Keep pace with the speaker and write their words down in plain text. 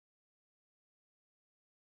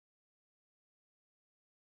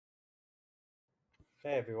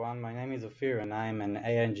Hey everyone, my name is Ophir and I'm an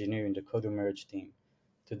AI engineer in the Qodo Merge team.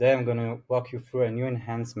 Today I'm going to walk you through a new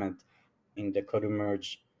enhancement in the Qodo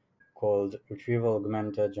Merge called Retrieval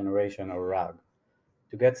Augmented Generation or RAG.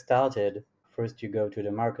 To get started, first you go to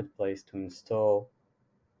the marketplace to install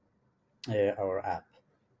our app.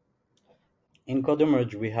 In Qodo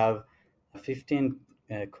Merge we have 15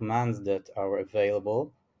 commands that are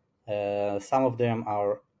available. Some of them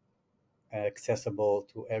are accessible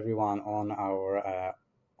to everyone on our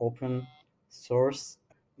open source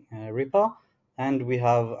repo, and we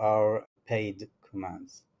have our paid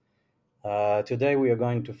commands. Today we are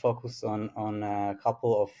going to focus on a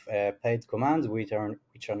couple of paid commands which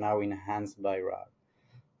are now enhanced by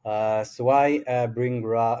RAG. So I bring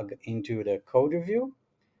RAG into the code review.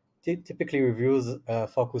 Typically reviews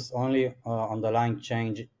focus only on the line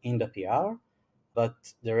change in the PR, but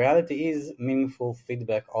the reality is meaningful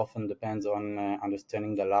feedback often depends on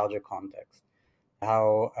understanding the larger context,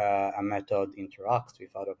 how a method interacts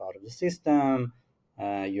with other part of the system,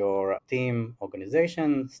 your team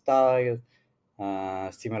organization style,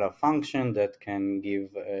 similar function that can give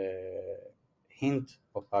a hint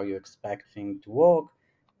of how you expect things to work,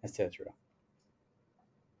 etc.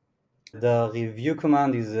 The review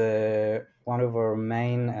command is one of our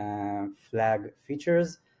main flag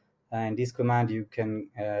features. In this command, you can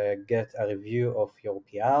get a review of your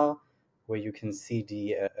PR, where you can see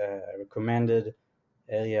the recommended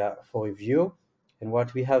area for review. And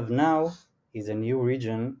what we have now is a new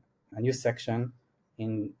region, a new section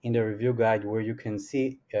in the review guide where you can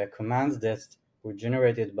see commands that were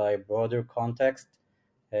generated by broader context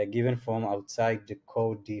given from outside the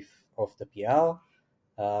code diff of the PR.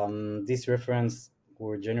 These references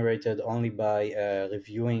were generated only by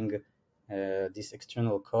reviewing this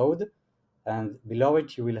external code, and below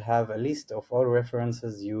it you will have a list of all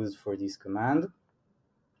references used for this command.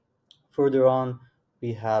 Further on,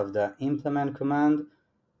 we have the implement command.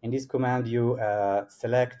 In this command, you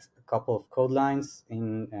select a couple of code lines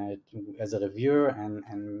as a reviewer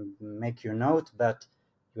and make your note, but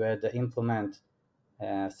you add the implement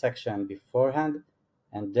section beforehand,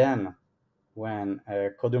 and then when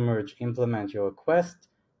Qodo Merge implement your request,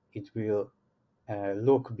 it will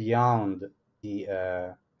look beyond the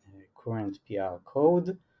current PR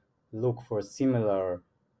code, look for similar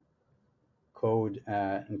code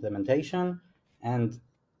implementation, and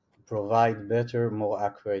provide better, more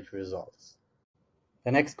accurate results.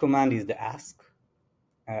 The next command is the ask.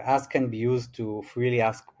 Ask can be used to freely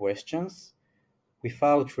ask questions.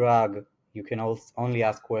 Without RAG, you can only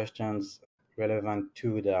ask questions relevant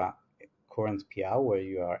to the current PR where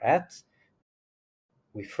you are at.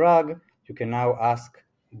 With RAG, you can now ask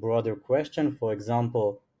broader question. For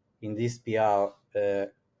example, in this PR,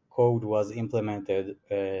 code was implemented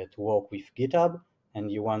to work with GitHub, and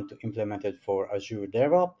you want to implement it for Azure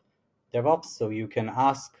DevOps. So you can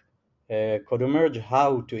ask Qodo Merge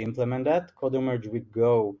how to implement that. Qodo Merge will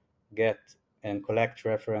go get and collect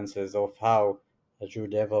references of how Azure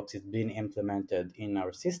DevOps is being implemented in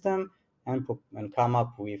our system, and come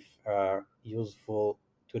up with useful,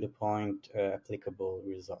 to the point, applicable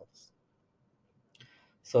results.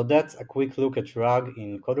 So that's a quick look at RAG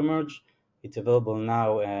in Qodo Merge. It's available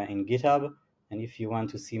now in GitHub, and if you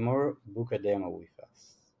want to see more, book a demo with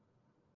us.